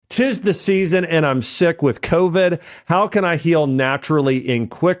'Tis the season and I'm sick with COVID. How can I heal naturally and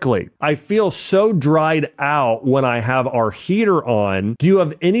quickly? I feel so dried out when I have our heater on. Do you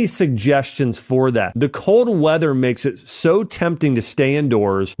have any suggestions for that? The cold weather makes it so tempting to stay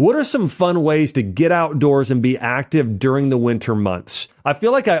indoors. What are some fun ways to get outdoors and be active during the winter months? I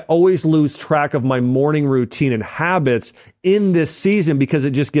feel like I always lose track of my morning routine and habits in this season because it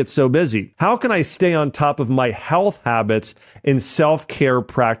just gets so busy. How can I stay on top of my health habits and self-care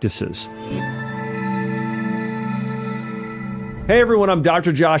practices? Hey everyone, I'm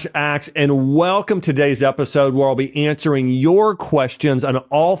Dr. Josh Axe, and welcome to today's episode where I'll be answering your questions on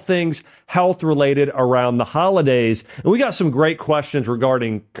all things health related around the holidays. And we got some great questions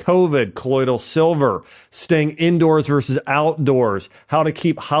regarding COVID, colloidal silver, staying indoors versus outdoors, how to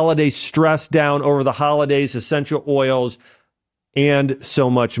keep holiday stress down over the holidays, essential oils, and so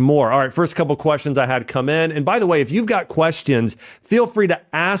much more. All right, first couple questions I had come in. And by the way, if you've got questions, feel free to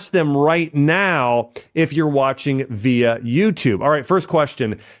ask them right now if you're watching via YouTube. All right, first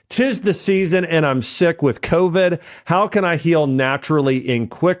question. 'Tis the season and I'm sick with COVID. How can I heal naturally and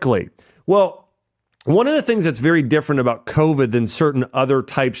quickly? Well, one of the things that's very different about COVID than certain other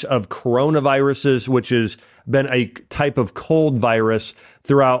types of coronaviruses, which has been a type of cold virus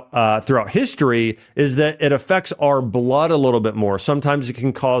throughout history, is that it affects our blood a little bit more. Sometimes it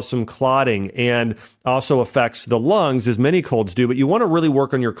can cause some clotting and also affects the lungs, as many colds do. But you want to really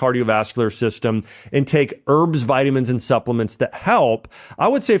work on your cardiovascular system and take herbs, vitamins, and supplements that help. I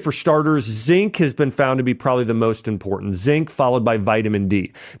would say for starters, zinc has been found to be probably the most important. Zinc followed by vitamin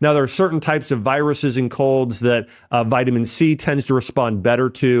D. Now, there are certain types of viruses and colds that vitamin C tends to respond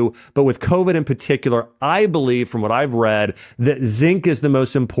better to. But with COVID in particular, I believe from what I've read that zinc is the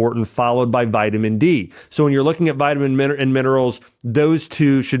most important, followed by vitamin D. So when you're looking at vitamin and minerals, those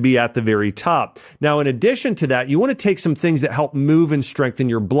two should be at the very top. Now, in addition to that, you want to take some things that help move and strengthen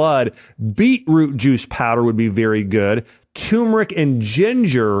your blood. Beetroot juice powder would be very good. Turmeric and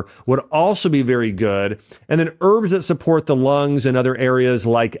ginger would also be very good. And then herbs that support the lungs and other areas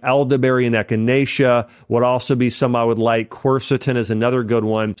like elderberry and echinacea would also be some I would like. Quercetin is another good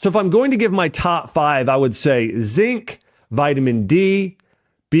one. So if I'm going to give my top 5, I would say zinc, vitamin D,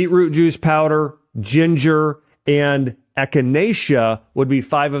 beetroot juice powder, ginger, and echinacea would be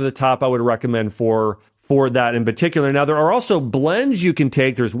 5 of the top I would recommend for that in particular. Now, there are also blends you can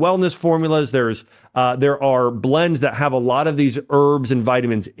take. There's wellness formulas. There are blends that have a lot of these herbs and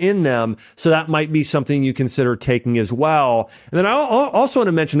vitamins in them. So that might be something you consider taking as well. And then I also want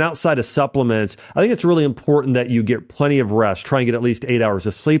to mention, outside of supplements, I think it's really important that you get plenty of rest. Try and get at least 8 hours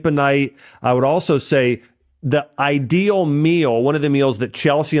of sleep a night. I would also say the ideal meal, one of the meals that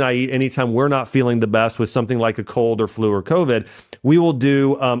Chelsea and I eat anytime we're not feeling the best with something like a cold or flu or COVID, we will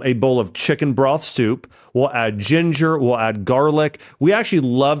do a bowl of chicken broth soup. We'll add ginger. We'll add garlic. We actually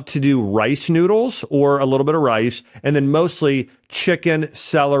love to do rice noodles or a little bit of rice, and then mostly chicken,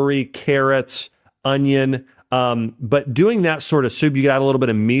 celery, carrots, onion. But doing that sort of soup, you can add a little bit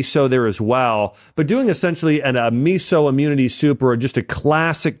of miso there as well. But doing essentially a miso immunity soup or just a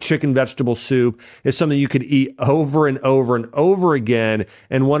classic chicken vegetable soup is something you could eat over and over and over again.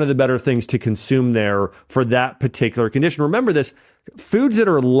 And one of the better things to consume there for that particular condition. Remember this, foods that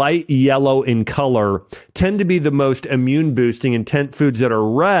are light yellow in color tend to be the most immune boosting, and foods that are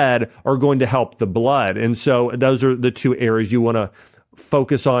red are going to help the blood. And so those are the two areas you want to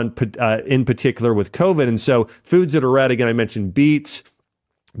focus on in particular with COVID. And so foods that are red, again, I mentioned beets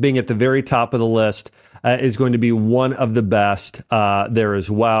being at the very top of the list is going to be one of the best there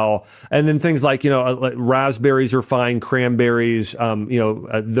as well. And then things like, like raspberries are fine, cranberries,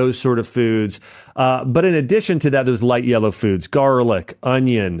 those sort of foods. But in addition to that, those light yellow foods, garlic,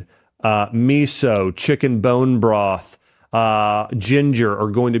 onion, miso, chicken bone broth, ginger are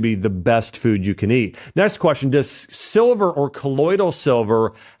going to be the best food you can eat. Next question, does silver or colloidal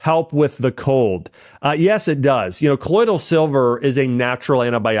silver help with the cold? Yes, it does. Colloidal silver is a natural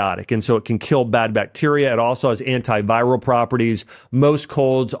antibiotic, and so it can kill bad bacteria. It also has antiviral properties. Most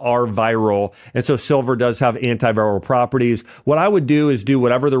colds are viral, and so silver does have antiviral properties. What I would do is do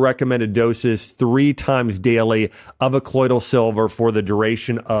whatever the recommended dose is 3 times daily of a colloidal silver for the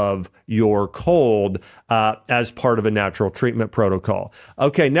duration of your cold as part of a natural treatment protocol.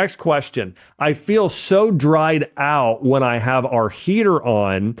 Okay, next question. I feel so dried out when I have our heater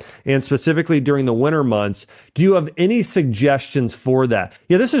on, and specifically during the winter months. Do you have any suggestions for that?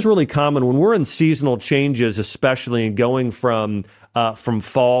 Yeah, this is really common when we're in seasonal changes, especially in going from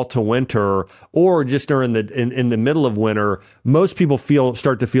fall to winter, or just during in the middle of winter. Most people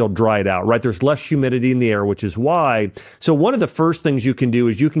start to feel dried out, right? There's less humidity in the air, which is why. So one of the first things you can do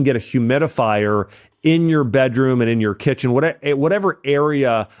is you can get a humidifier in your bedroom and in your kitchen, whatever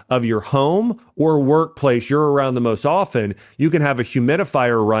area of your home or workplace you're around the most often, you can have a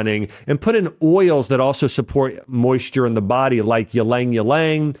humidifier running and put in oils that also support moisture in the body, like ylang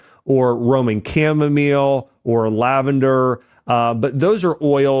ylang or Roman chamomile or lavender. But those are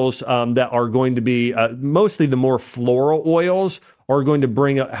oils that are going to be mostly the more floral oils are going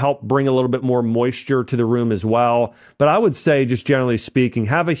to help bring a little bit more moisture to the room as well. But I would say, just generally speaking,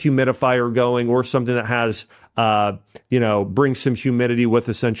 have a humidifier going or something that has bring some humidity with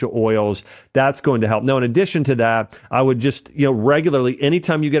essential oils. That's going to help. Now, in addition to that, I would just, regularly,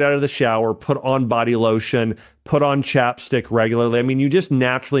 anytime you get out of the shower, put on body lotion, put on chapstick regularly. I mean, you just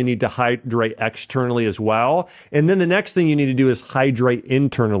naturally need to hydrate externally as well. And then the next thing you need to do is hydrate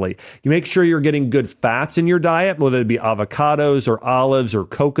internally. You make sure you're getting good fats in your diet, whether it be avocados or olives or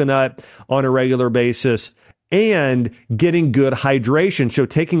coconut on a regular basis, and getting good hydration. So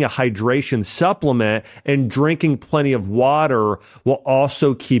taking a hydration supplement and drinking plenty of water will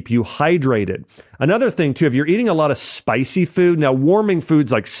also keep you hydrated. Another thing too, if you're eating a lot of spicy food, now warming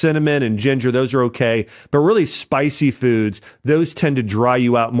foods like cinnamon and ginger, those are okay, but really spicy foods, those tend to dry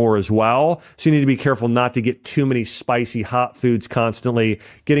you out more as well. So you need to be careful not to get too many spicy hot foods constantly.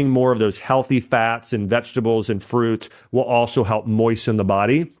 Getting more of those healthy fats and vegetables and fruits will also help moisten the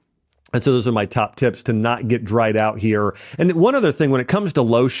body. And so those are my top tips to not get dried out here. And one other thing, when it comes to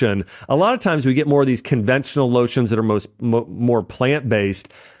lotion, a lot of times we get more of these conventional lotions that are more plant-based.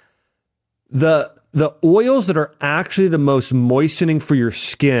 The oils that are actually the most moistening for your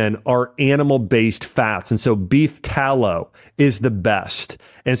skin are animal-based fats. And so beef tallow is the best.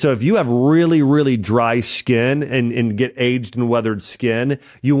 And so if you have really, really dry skin and get aged and weathered skin,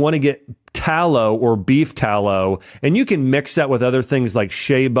 you want to get tallow or beef tallow, and you can mix that with other things like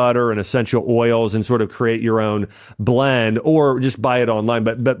shea butter and essential oils and sort of create your own blend, or just buy it online.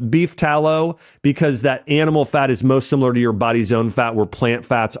 But beef tallow, because that animal fat is most similar to your body's own fat, where plant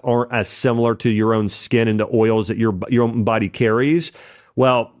fats aren't as similar to your own skin and the oils that your own body carries.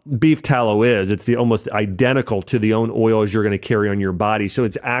 Well, beef tallow it's almost identical to the own oils you're going to carry on your body. So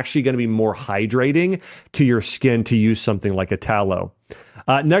it's actually going to be more hydrating to your skin to use something like a tallow.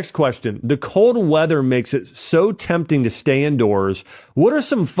 Next question. The cold weather makes it so tempting to stay indoors. What are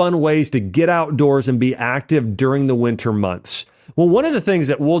some fun ways to get outdoors and be active during the winter months? Well, one of the things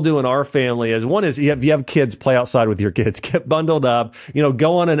that we'll do in our family is if you have kids, play outside with your kids, get bundled up,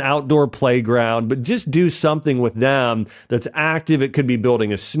 go on an outdoor playground, but just do something with them that's active. It could be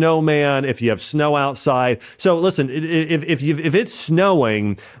building a snowman if you have snow outside. So listen, if it's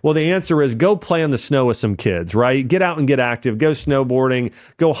snowing, well, the answer is go play in the snow with some kids, right? Get out and get active, go snowboarding,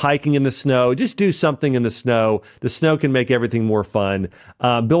 go hiking in the snow, just do something in the snow. The snow can make everything more fun.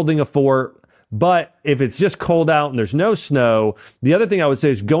 Building a fort. But if it's just cold out and there's no snow, the other thing I would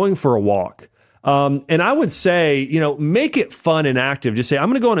say is going for a walk. And I would say, make it fun and active. Just say, I'm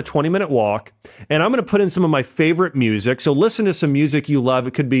going to go on a 20-minute walk and I'm going to put in some of my favorite music. So listen to some music you love.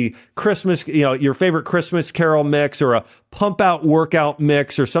 It could be Christmas, your favorite Christmas carol mix, or a pump out workout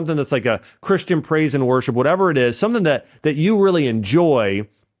mix, or something that's like a Christian praise and worship, whatever it is, something that you really enjoy.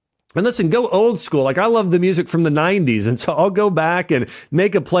 And listen, go old school. Like, I love the music from the 90s. And so I'll go back and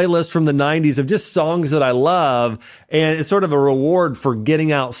make a playlist from the 90s of just songs that I love. And it's sort of a reward for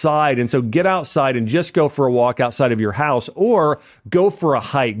getting outside. And so get outside and just go for a walk outside of your house, or go for a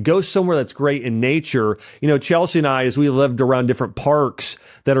hike. Go somewhere that's great in nature. Chelsea and I, as we lived around different parks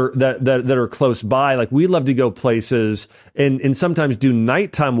that are close by, like, we love to go places and sometimes do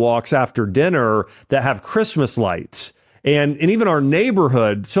nighttime walks after dinner that have Christmas lights. And even our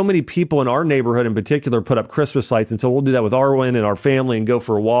neighborhood, so many people in our neighborhood in particular put up Christmas lights. And so we'll do that with Arwen and our family and go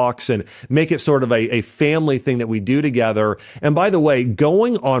for walks and make it sort of a family thing that we do together. And by the way,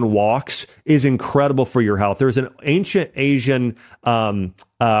 going on walks is incredible for your health. There's an ancient Asian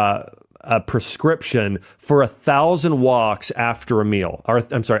a prescription for 1,000 walks after a meal, or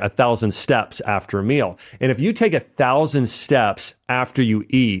 1,000 steps after a meal. And if you take 1,000 steps after you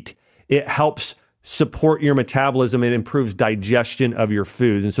eat, it helps support your metabolism and improves digestion of your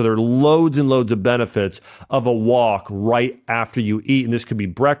foods. And so there are loads and loads of benefits of a walk right after you eat. And this could be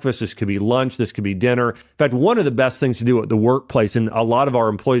breakfast, this could be lunch, this could be dinner. In fact, one of the best things to do at the workplace, and a lot of our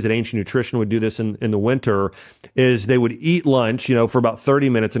employees at Ancient Nutrition would do this in the winter, is they would eat lunch, for about 30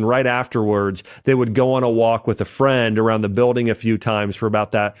 minutes. And right afterwards, they would go on a walk with a friend around the building a few times for about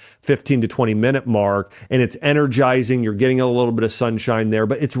that 15 to 20 minute mark. And it's energizing. You're getting a little bit of sunshine there,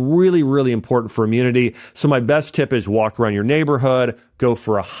 but it's really, really important for immunity. So my best tip is walk around your neighborhood, go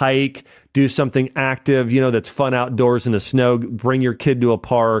for a hike, do something active, that's fun outdoors in the snow, bring your kid to a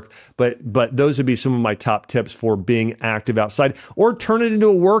park. But those would be some of my top tips for being active outside, or turn it into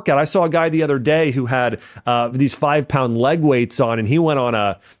a workout. I saw a guy the other day who had these 5-pound leg weights on, and he went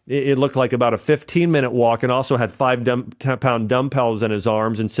on it looked like about a 15-minute walk, and also had 5-pound dumbbells in his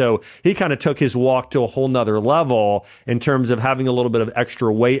arms. And so he kind of took his walk to a whole nother level in terms of having a little bit of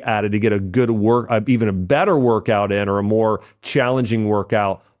extra weight added to get a good even a better workout in, or a more challenging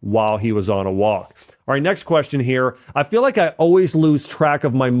workout while he was on a walk. All right, next question here. I feel like I always lose track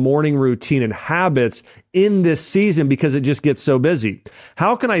of my morning routine and habits in this season because it just gets so busy.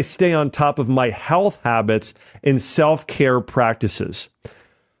 How can I stay on top of my health habits and self-care practices?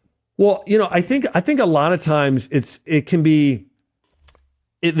 Well, I think a lot of times there's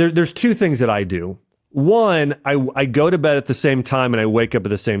two things that I do. One, I go to bed at the same time and I wake up at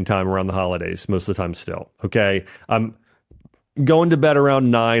the same time around the holidays, most of the time still. Okay. I'm going to bed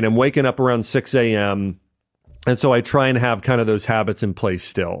around 9. I'm waking up around 6 a.m. And so I try and have kind of those habits in place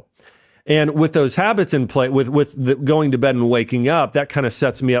still. And with those habits in place, with the going to bed and waking up, that kind of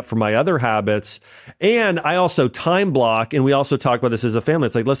sets me up for my other habits. And I also time block, and we also talk about this as a family.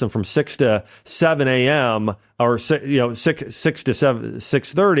 It's like, listen, from 6 to 7 a.m. or 6 to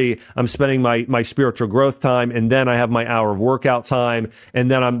 6:30, I'm spending my spiritual growth time, and then I have my hour of workout time,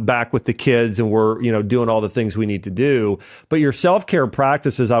 and then I'm back with the kids, and we're doing all the things we need to do. But your self-care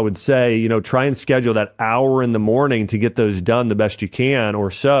practices, I would say, try and schedule that hour in the morning to get those done the best you can,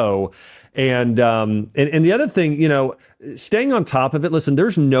 or so. And the other thing, staying on top of it. Listen,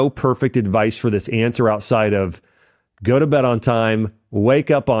 there's no perfect advice for this answer outside of go to bed on time, wake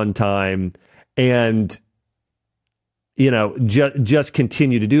up on time, and just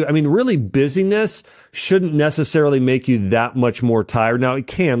continue to do. I mean, really, busyness shouldn't necessarily make you that much more tired. Now, it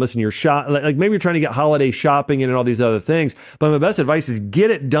can. Listen, you're like maybe you're trying to get holiday shopping in and all these other things. But my best advice is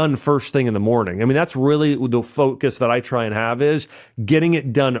get it done first thing in the morning. I mean, that's really the focus that I try and have, is getting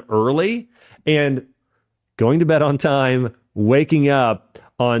it done early and going to bed on time, waking up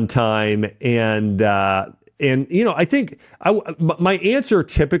on time, and I think my answer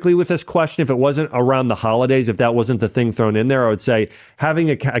typically with this question, if it wasn't around the holidays, if that wasn't the thing thrown in there, I would say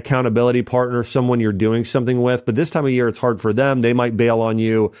having an accountability partner, someone you're doing something with. But this time of year, it's hard for them. They might bail on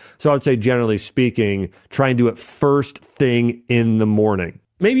you. So I would say, generally speaking, try and do it first thing in the morning.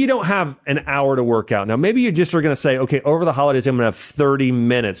 Maybe you don't have an hour to work out. Now, maybe you just are going to say, okay, over the holidays, I'm going to have 30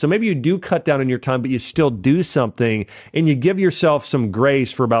 minutes. So maybe you do cut down on your time, but you still do something, and you give yourself some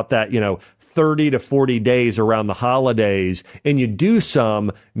grace for about that, 30 to 40 days around the holidays, and you do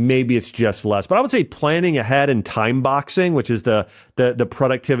some, maybe it's just less. But I would say planning ahead and time boxing, which is the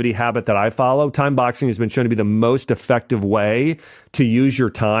productivity habit that I follow. Time boxing has been shown to be the most effective way to use your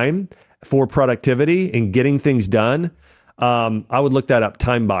time for productivity and getting things done. I would look that up.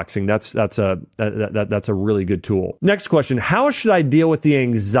 Time boxing. That's a really good tool. Next question. How should I deal with the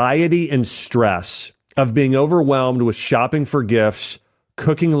anxiety and stress of being overwhelmed with shopping for gifts,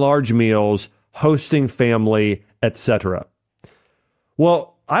 cooking large meals, hosting family, etc.?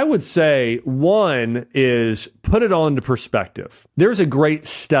 Well, I would say one is put it all into perspective. There's a great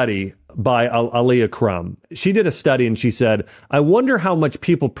study by Alia Crum. She did a study and she said, I wonder how much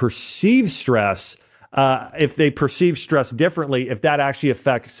people perceive stress, if they perceive stress differently, if that actually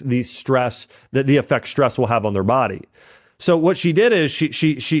affects the effect stress will have on their body. So what she did is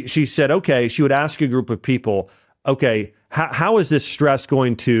she said, okay, she would ask a group of people, okay, how is this stress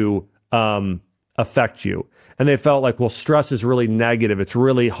going to affect you? And they felt like, well, stress is really negative. It's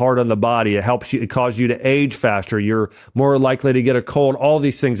really hard on the body. It helps you, it causes you to age faster. You're more likely to get a cold, all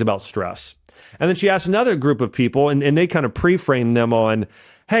these things about stress. And then she asked another group of people, and they kind of pre-framed them on,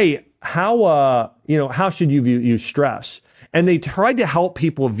 hey, how should you view stress? And they tried to help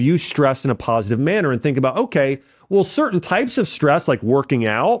people view stress in a positive manner and think about, okay, well, certain types of stress, like working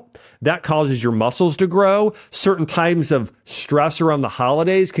out, that causes your muscles to grow. Certain types of stress around the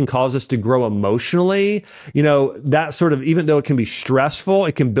holidays can cause us to grow emotionally. That sort of, even though it can be stressful,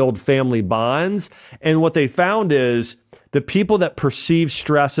 it can build family bonds. And what they found is the people that perceived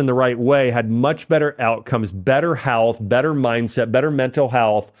stress in the right way had much better outcomes, better health, better mindset, better mental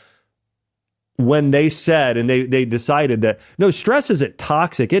health, when they said, and they decided that, no, stress isn't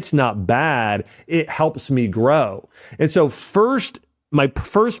toxic. It's not bad. It helps me grow. And so my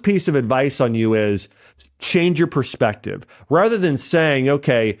first piece of advice on you is change your perspective. Rather than saying,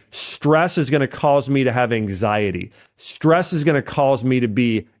 okay, stress is going to cause me to have anxiety. Stress is going to cause me to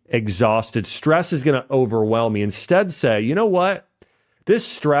be exhausted. Stress is going to overwhelm me. Instead say, you know what? This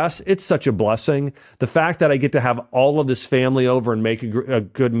stress, it's such a blessing. The fact that I get to have all of this family over and make a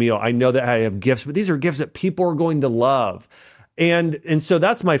good meal. I know that I have gifts, but these are gifts that people are going to love. And so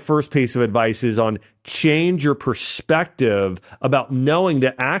that's my first piece of advice is on change your perspective about knowing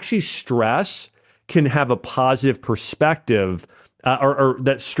that actually stress can have a positive perspective, or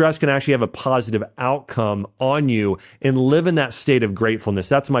that stress can actually have a positive outcome on you, and live in that state of gratefulness.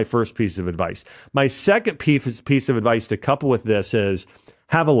 That's my first piece of advice. My second piece of advice to couple with this is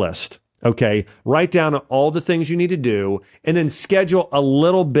have a list. Okay, write down all the things you need to do and then schedule a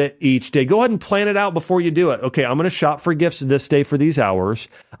little bit each day. Go ahead and plan it out before you do it. Okay, I'm going to shop for gifts this day for these hours.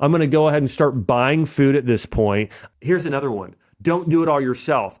 I'm going to go ahead and start buying food at this point. Here's another one. Don't do it all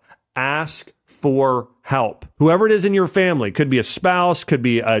yourself. Ask for help. Whoever it is in your family, could be a spouse, could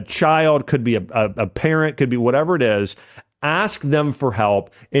be a child, could be a parent, could be whatever it is. Ask them for help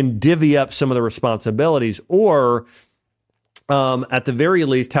and divvy up some of the responsibilities, or at the very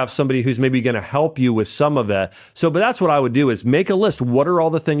least, have somebody who's maybe going to help you with some of it. But that's what I would do is make a list. What are all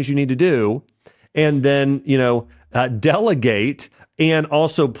the things you need to do? And then, delegate and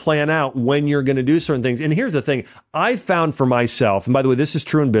also plan out when you're going to do certain things. And here's the thing I found for myself, and by the way, this is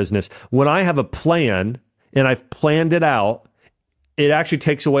true in business, when I have a plan and I've planned it out, it actually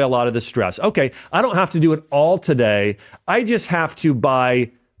takes away a lot of the stress. Okay, I don't have to do it all today. I just have to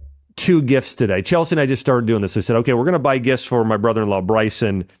buy 2 gifts today. Chelsea and I just started doing this. I said, okay, we're going to buy gifts for my brother-in-law,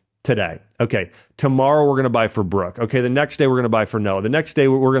 Bryson, today. Okay, tomorrow we're going to buy for Brooke. Okay, the next day we're going to buy for Noah. The next day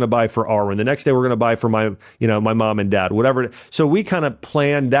we're going to buy for Arwen. The next day we're going to buy for my mom and dad, whatever. So we kind of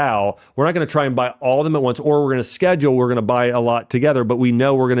planned out. We're not going to try and buy all of them at once, or we're going to schedule. We're going to buy a lot together, but we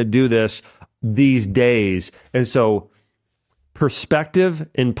know we're going to do this these days. And so perspective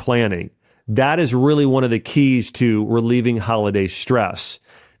and planning, that is really one of the keys to relieving holiday stress.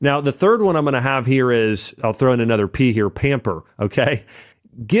 Now, the third one I'm going to have here is, I'll throw in another P here, pamper, okay?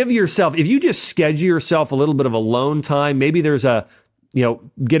 Give yourself, if you just schedule yourself a little bit of alone time, maybe there's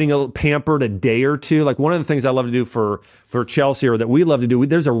getting a little pampered a day or two. Like one of the things I love to do for Chelsea, or that we love to do,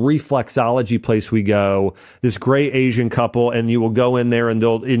 there's a reflexology place we go, this great Asian couple, and you will go in there and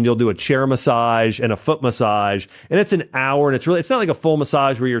you'll do a chair massage and a foot massage, and it's an hour, and it's not like a full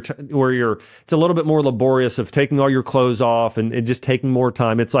massage where it's a little bit more laborious of taking all your clothes off and just taking more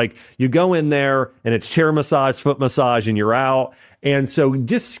time. It's like you go in there and it's chair massage, foot massage, and you're out. And so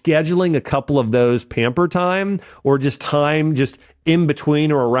just scheduling a couple of those pamper time, or just time just in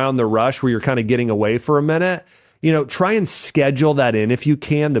between or around the rush where you're kind of getting away for a minute, try and schedule that in if you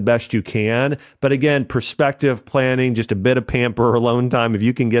can, the best you can. But again, perspective, planning, just a bit of pamper or alone time, if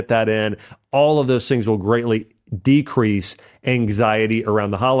you can get that in, all of those things will greatly decrease anxiety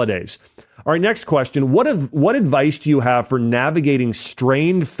around the holidays. All right, next question. What advice do you have for navigating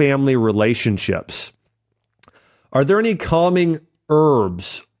strained family relationships? Are there any calming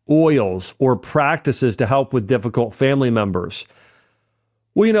herbs, oils, or practices to help with difficult family members?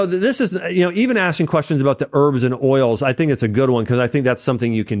 Well, this is, even asking questions about the herbs and oils, I think it's a good one, because I think that's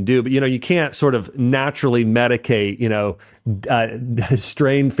something you can do. But, you can't sort of naturally medicate,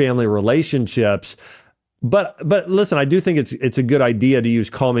 strained family relationships. But listen, I do think it's a good idea to use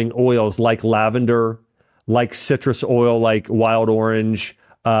calming oils like lavender, like citrus oil, like wild orange.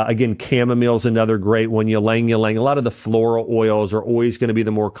 Again, chamomile's another great one. Ylang ylang. A lot of the floral oils are always going to be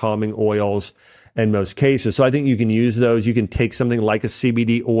the more calming oils in most cases. So I think you can use those. You can take something like a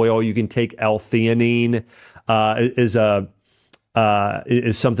CBD oil. You can take L-theanine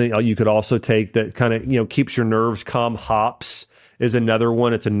is something you could also take that kind of keeps your nerves calm. Hops is another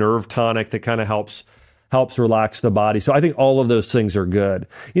one. It's a nerve tonic that kind of helps relax the body. So I think all of those things are good.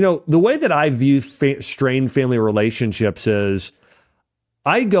 The way that I view strained family relationships is,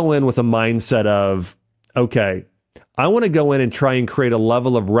 I go in with a mindset of, okay, I want to go in and try and create a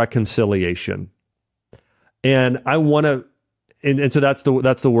level of reconciliation. And I want to, and so that's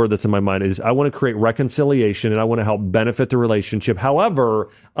the word that's in my mind, is I want to create reconciliation, and I want to help benefit the relationship. However,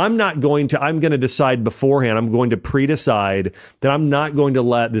 I'm going to decide beforehand, I'm going to pre-decide that I'm not going to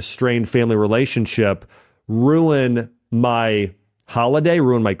let this strained family relationship ruin my holiday,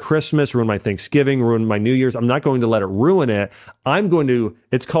 ruin my Christmas, ruin my Thanksgiving, ruin my New Year's. I'm not going to let it ruin it.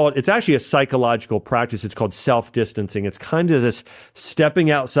 It's actually a psychological practice. It's called self-distancing. It's kind of this stepping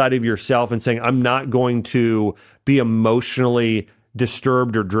outside of yourself and saying, I'm not going to be emotionally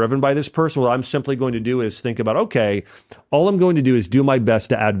disturbed or driven by this person. What I'm simply going to do is think about, okay, all I'm going to do is do my best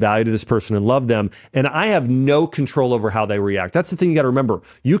to add value to this person and love them. And I have no control over how they react. That's the thing you got to remember.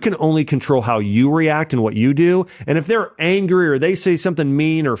 You can only control how you react and what you do. And if they're angry or they say something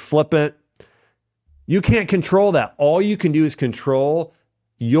mean or flippant, you can't control that. All you can do is control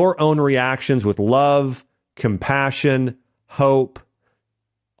your own reactions with love, compassion, hope,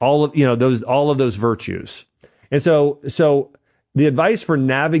 all of those virtues. And so the advice for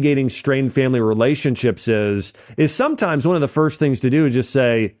navigating strained family relationships is sometimes one of the first things to do is just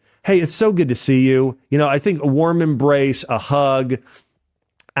say, hey, it's so good to see you. I think a warm embrace, a hug,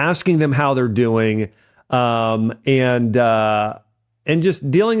 asking them how they're doing, and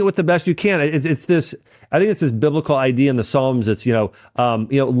just dealing with the best you can. It's this. I think it's this biblical idea in the Psalms. It's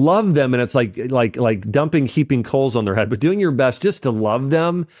love them, and it's like dumping heaping coals on their head, but doing your best just to love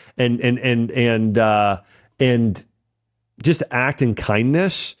them and just act in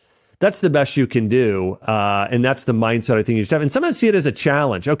kindness. That's the best you can do, and that's the mindset I think you should have. And sometimes see it as a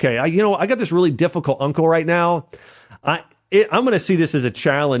challenge. Okay, I got this really difficult uncle right now. I'm going to see this as a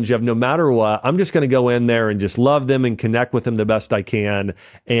challenge of no matter what, I'm just going to go in there and just love them and connect with them the best I can,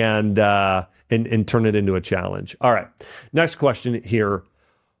 and turn it into a challenge. All right, next question here.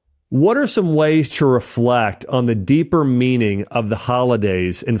 What are some ways to reflect on the deeper meaning of the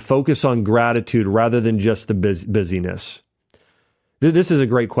holidays and focus on gratitude rather than just the busyness? This is a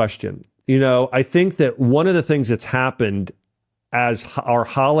great question. I think that one of the things that's happened as our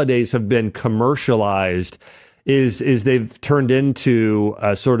holidays have been commercialized is they've turned into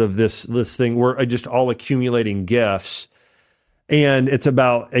sort of this thing where just all accumulating gifts. And it's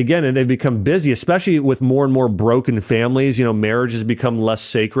about, again, and they've become busy, especially with more and more broken families. Marriage has become less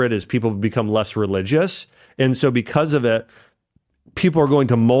sacred as people have become less religious. And so because of it, people are going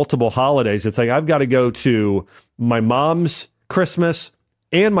to multiple holidays. It's like, I've got to go to my mom's Christmas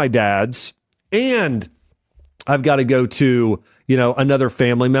and my dad's, and I've got to go to, another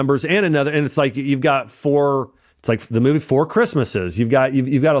family member's and another. And it's like, you've got it's like the movie Four Christmases. You've got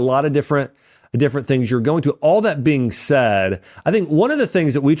a lot of different things you're going to. All that being said, I think one of the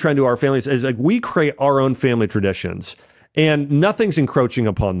things that we try and do our families is like we create our own family traditions, and nothing's encroaching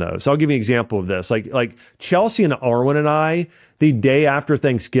upon those. So I'll give you an example of this. Like Chelsea and Arwen and I, the day after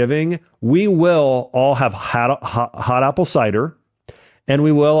Thanksgiving, we will all have hot apple cider, and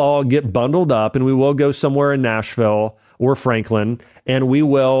we will all get bundled up, and we will go somewhere in Nashville or Franklin, and we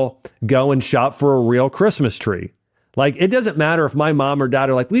will go and shop for a real Christmas tree. Like, it doesn't matter if my mom or dad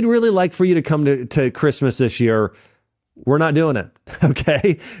are like, we'd really like for you to come to Christmas this year. We're not doing it.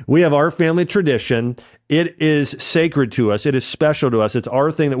 Okay. We have our family tradition. It is sacred to us. It is special to us. It's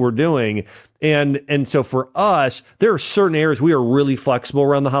our thing that we're doing. And so for us, there are certain areas we are really flexible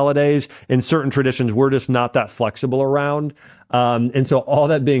around the holidays, and certain traditions we're just not that flexible around. And so all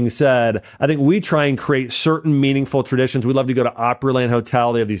that being said, I think we try and create certain meaningful traditions. We love to go to Opryland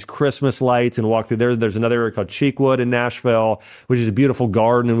Hotel. They have these Christmas lights and walk through there. There's another area called Cheekwood in Nashville, which is a beautiful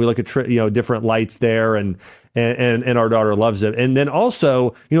garden. And we look at, different lights there, and our daughter loves it. And then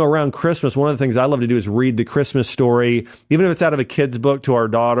also, around Christmas, one of the things I love to do is read the Christmas story, even if it's out of a kid's book, to our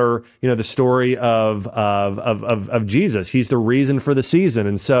daughter, the story of Jesus. He's the reason for the season.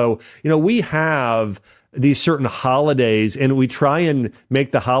 And so, we have these certain holidays, and we try and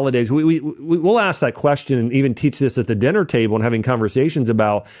make the holidays. We'll ask that question and even teach this at the dinner table and having conversations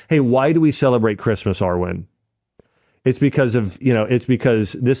about, hey, why do we celebrate Christmas, Arwen? It's because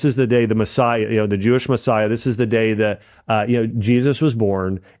this is the day the Messiah, the Jewish Messiah, this is the day that, Jesus was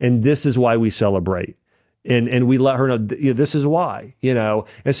born, and this is why we celebrate. And we let her know, this is why,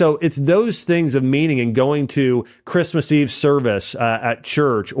 and so it's those things of meaning, and going to Christmas Eve service at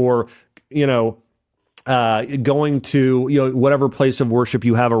church, or, going to, whatever place of worship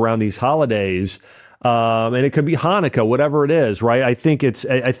you have around these holidays. And it could be Hanukkah, whatever it is, right? I think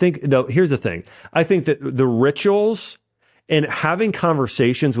though, here's the thing. I think that the rituals and having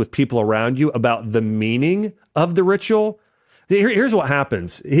conversations with people around you about the meaning of the ritual, here's what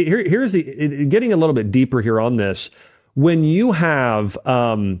happens. Here's getting a little bit deeper here on this. When you have,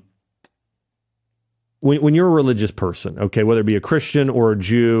 when you're a religious person, okay, whether it be a Christian or a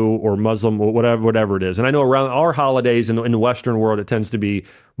Jew or Muslim or whatever it is, and I know around our holidays in the Western world, it tends to be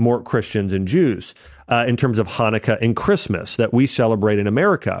more Christians and Jews in terms of Hanukkah and Christmas that we celebrate in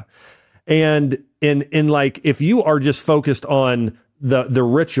America. And like, if you are just focused on the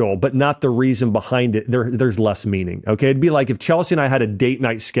ritual, but not the reason behind it, there's less meaning. Okay. It'd be like if Chelsea and I had a date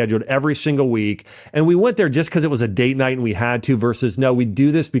night scheduled every single week, and we went there just because it was a date night and we had to, versus no, we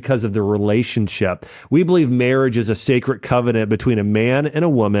do this because of the relationship. We believe marriage is a sacred covenant between a man and a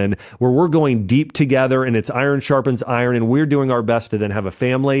woman, where we're going deep together, and it's iron sharpens iron, and we're doing our best to then have a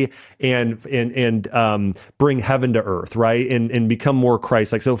family and bring heaven to earth, right? And become more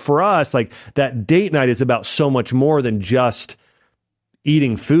Christ-like. So for us, like, that date night is about so much more than just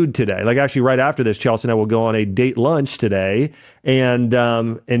eating food today. Like, actually, right after this, Chelsea and I will go on a date lunch today and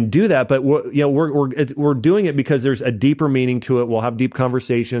do that. But we're doing it because there's a deeper meaning to it. We'll have deep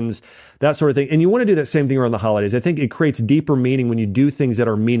conversations, that sort of thing. And you want to do that same thing around the holidays. I think it creates deeper meaning when you do things that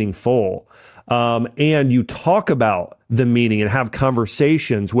are meaningful. and you talk about the meaning and have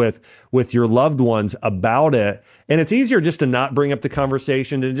conversations with your loved ones about it. And it's easier just to not bring up the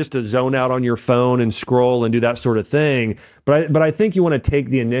conversation and just to zone out on your phone and scroll and do that sort of thing. But I think you want to take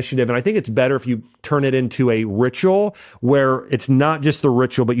the initiative, and I think it's better if you turn it into a ritual where it's not just the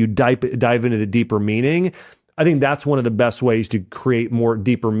ritual, but you dive into the deeper meaning. I think that's one of the best ways to create more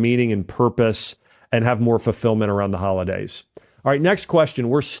deeper meaning and purpose and have more fulfillment around the holidays. All right, next question.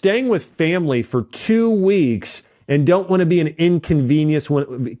 We're staying with family for 2 weeks and don't want to be an inconvenience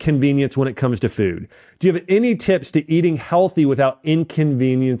when it comes to food. Do you have any tips to eating healthy without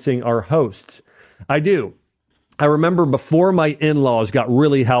inconveniencing our hosts? I do. I remember before my in-laws got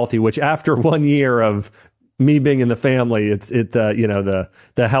really healthy, which after 1 year of me being in the family, the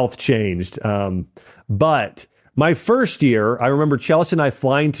health changed. But my first year, I remember Chelsea and I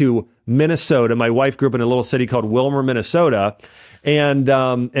flying to Minnesota. My wife grew up in a little city called Wilmer, Minnesota. And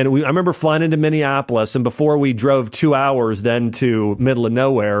I remember flying into Minneapolis, and before we drove 2 hours then to middle of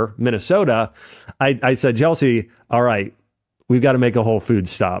nowhere, Minnesota, I said, Chelsea, all right, we've got to make a Whole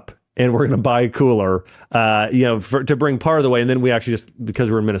Foods stop. And we're going to buy a cooler, to bring part of the way. And then we actually just, because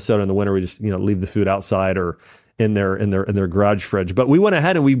we're in Minnesota in the winter, we just, leave the food outside or in their garage fridge. But we went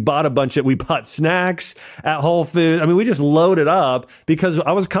ahead and we bought snacks at Whole Foods. I mean, we just loaded up because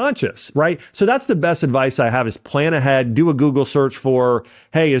I was conscious, right? So that's the best advice I have is plan ahead, do a Google search for,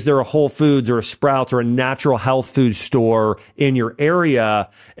 hey, is there a Whole Foods or a Sprouts or a natural health food store in your area?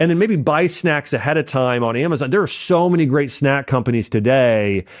 And then maybe buy snacks ahead of time on Amazon. There are so many great snack companies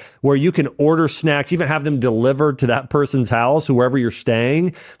today where you can order snacks, even have them delivered to that person's house, wherever you're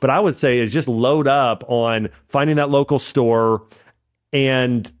staying. But I would say is just load up on finding that local store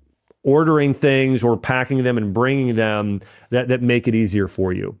and ordering things or packing them and bringing them that make it easier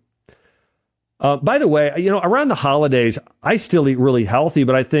for you. By the way, around the holidays, I still eat really healthy,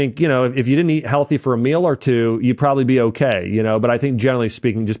 but I think, if you didn't eat healthy for a meal or two, you'd probably be okay, but I think generally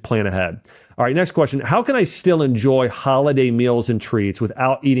speaking, just plan ahead. All right, next question. How can I still enjoy holiday meals and treats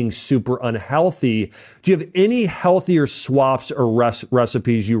without eating super unhealthy? Do you have any healthier swaps or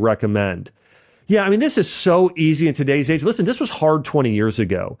recipes you recommend? Yeah, I mean, this is so easy in today's age. Listen, this was hard 20 years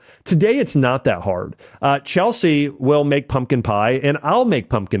ago. Today, it's not that hard. Chelsea will make pumpkin pie, and I'll make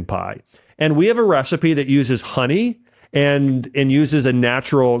pumpkin pie. And we have a recipe that uses honey and uses a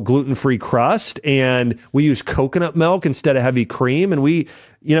natural gluten-free crust, and we use coconut milk instead of heavy cream. And we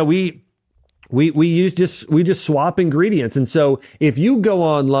just swap ingredients. And so if you go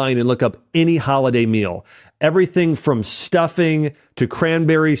online and look up any holiday meal, everything from stuffing to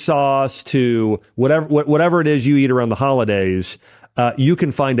cranberry sauce to whatever it is you eat around the holidays, you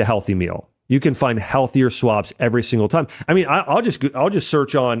can find a healthy meal. You can find healthier swaps every single time. I mean, I'll just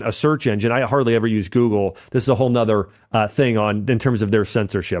search on a search engine. I hardly ever use Google. This is a whole nother thing in terms of their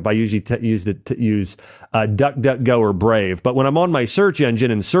censorship. I usually use DuckDuckGo or Brave. But when I'm on my search engine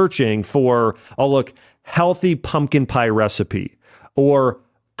and searching for, I'll look healthy pumpkin pie recipe or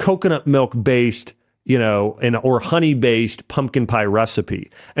coconut milk based, or honey based pumpkin pie recipe,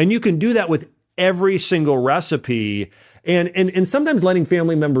 and you can do that with every single recipe. And sometimes letting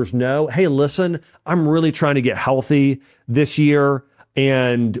family members know, hey, listen, I'm really trying to get healthy this year.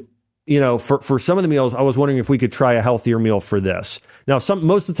 And, for some of the meals, I was wondering if we could try a healthier meal for this. Now,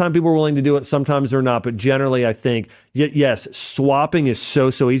 most of the time people are willing to do it. Sometimes they're not. But generally, I think, yes, swapping is so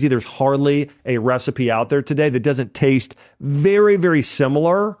easy. There's hardly a recipe out there today that doesn't taste very, very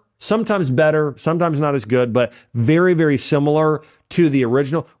similar. Sometimes better, sometimes not as good, but very, very similar to the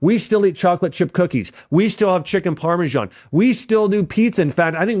original. We still eat chocolate chip cookies. We still have chicken parmesan. We still do pizza. In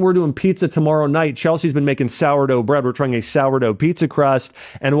fact, I think we're doing pizza tomorrow night. Chelsea's been making sourdough bread. We're trying a sourdough pizza crust,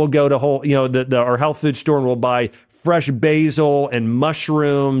 and we'll go to our health food store and we'll buy fresh basil and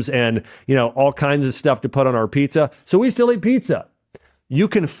mushrooms and, all kinds of stuff to put on our pizza. So we still eat pizza. You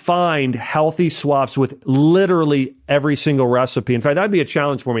can find healthy swaps with literally every single recipe. In fact, that'd be a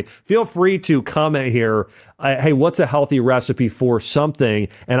challenge for me. Feel free to comment here. Hey, what's a healthy recipe for something?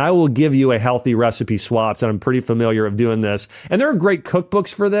 And I will give you a healthy recipe swaps. And I'm pretty familiar of doing this. And there are great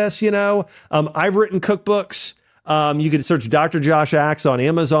cookbooks for this. I've written cookbooks. You can search Dr. Josh Axe on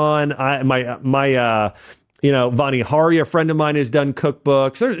Amazon. Vani Hari, a friend of mine, has done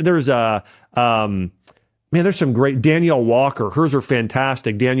cookbooks. There's some great, Danielle Walker, hers are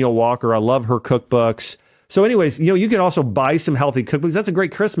fantastic. Danielle Walker, I love her cookbooks. So anyways, you can also buy some healthy cookbooks. That's a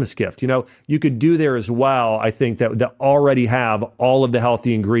great Christmas gift. You could do there as well. I think that already have all of the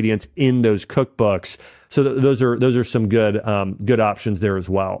healthy ingredients in those cookbooks. So those are some good options there as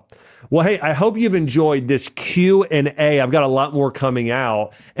well. Well, hey, I hope you've enjoyed this Q&A. I've got a lot more coming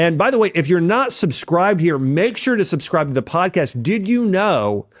out. And by the way, if you're not subscribed here, make sure to subscribe to the podcast. Did you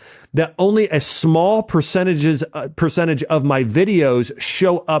know that only a small percentage of my videos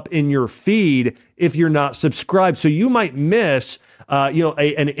show up in your feed if you're not subscribed? So you might miss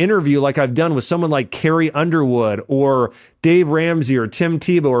an interview like I've done with someone like Carrie Underwood or Dave Ramsey or Tim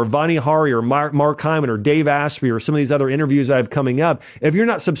Tebow or Vani Hari or Mark Hyman or Dave Asprey or some of these other interviews I have coming up. If you're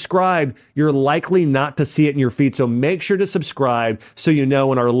not subscribed, you're likely not to see it in your feed. So make sure to subscribe so you know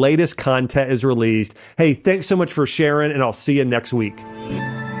when our latest content is released. Hey, thanks so much for sharing, and I'll see you next week.